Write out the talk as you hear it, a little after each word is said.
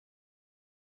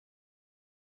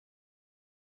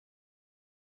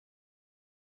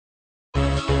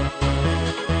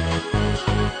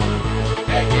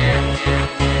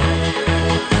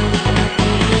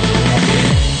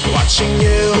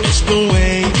the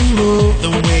way you move, the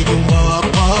way you walk,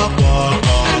 walk, walk,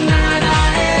 walk.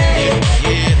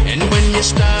 Yeah. And when you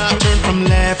stop, turn from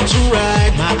left to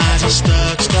right, my eyes are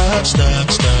stuck, stuck,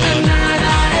 stuck, stuck.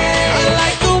 I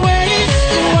like the way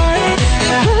you work,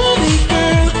 you're holy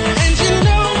girl, and you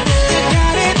know you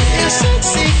got it, you're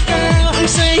sexy girl. I'm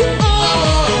saying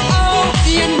oh,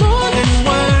 you're more than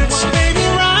words, baby.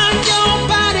 Rock your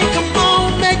body, come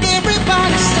on, make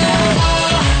everybody say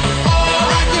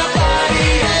rock your body,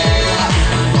 yeah.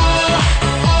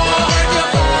 Work your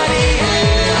body,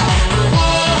 yeah.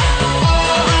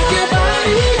 Rock your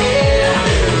body, yeah.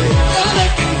 You're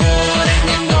looking good, and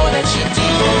you know that you do,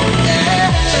 yeah.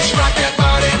 Just rock that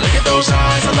body, look at those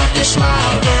eyes, I love your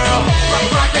smile, girl.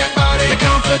 Rock that body, your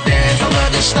confidence, I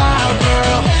love your style,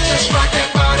 girl. Just rock that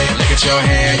body, look at your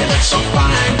hair, you look so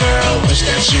fine, girl. Wish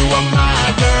that you were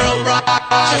my girl.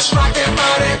 Just rock that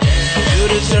body. You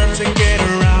deserve to get a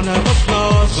round of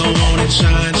applause. Go on and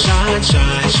shine, shine,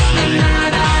 shine, shine.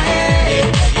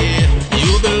 Yeah.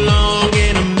 You belong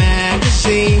in a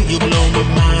magazine. You blow my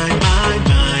mind, mind,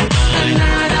 mind,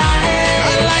 mind.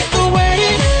 I like the way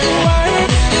you work,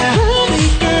 you're holy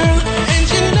girl, and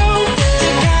you know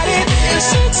you got it, you're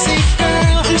sexy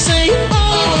girl. I'm saying you're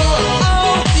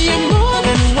more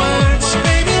than words,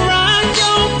 baby. Rock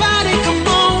your body, come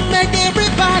on, make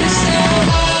everybody say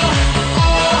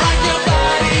rock your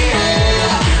body,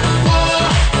 yeah.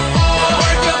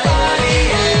 Work your body,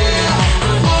 yeah.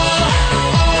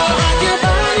 Rock your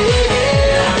body,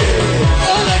 yeah.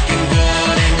 You're looking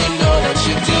good, and you know that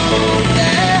you do,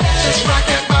 yeah. Just rock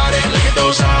that body, look at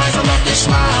those eyes, I love your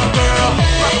smile, girl.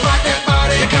 Rock that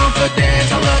body, your confidence,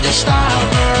 I love your style,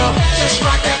 girl. Just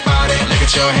rock that body, look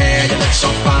at your hair, you look so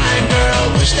fine, girl.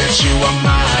 Wish that you were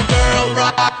my girl.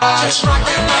 Just rock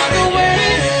that body. The way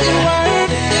you work,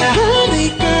 you're holy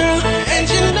girl, and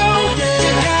you know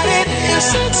you got it, you're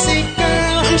sexy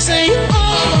girl. I'm saying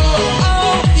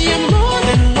you're more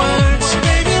than words,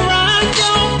 baby. Rock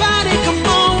your body, come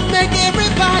on, make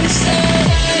everybody say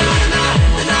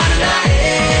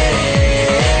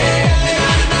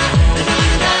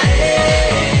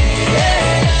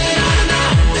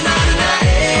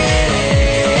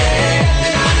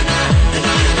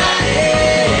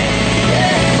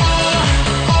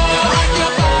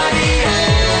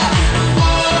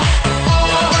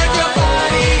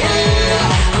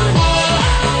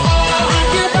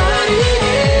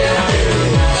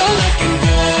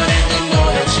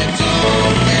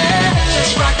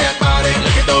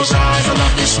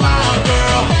smile,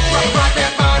 girl. Rock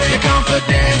that body, your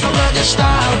confidence, I love your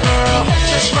style, girl.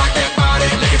 Just rock that body,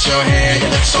 look at your hair, you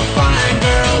look so fine,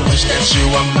 girl. Wish that you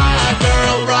were my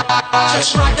girl.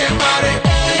 Just rock that body.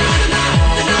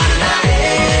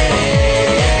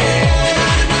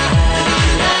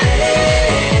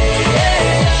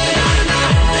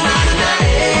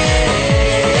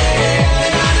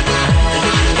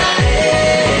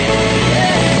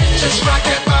 Just rock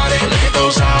that body, look at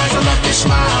those eyes, I love your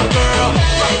smile, girl.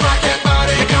 Rock that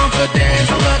body, your confidence,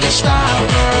 I love your style,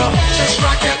 girl. Just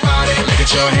rock that body, look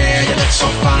at your hair, you look so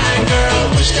fine, girl.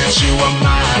 Wish that you were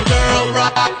my girl.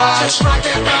 Just rock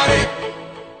that body.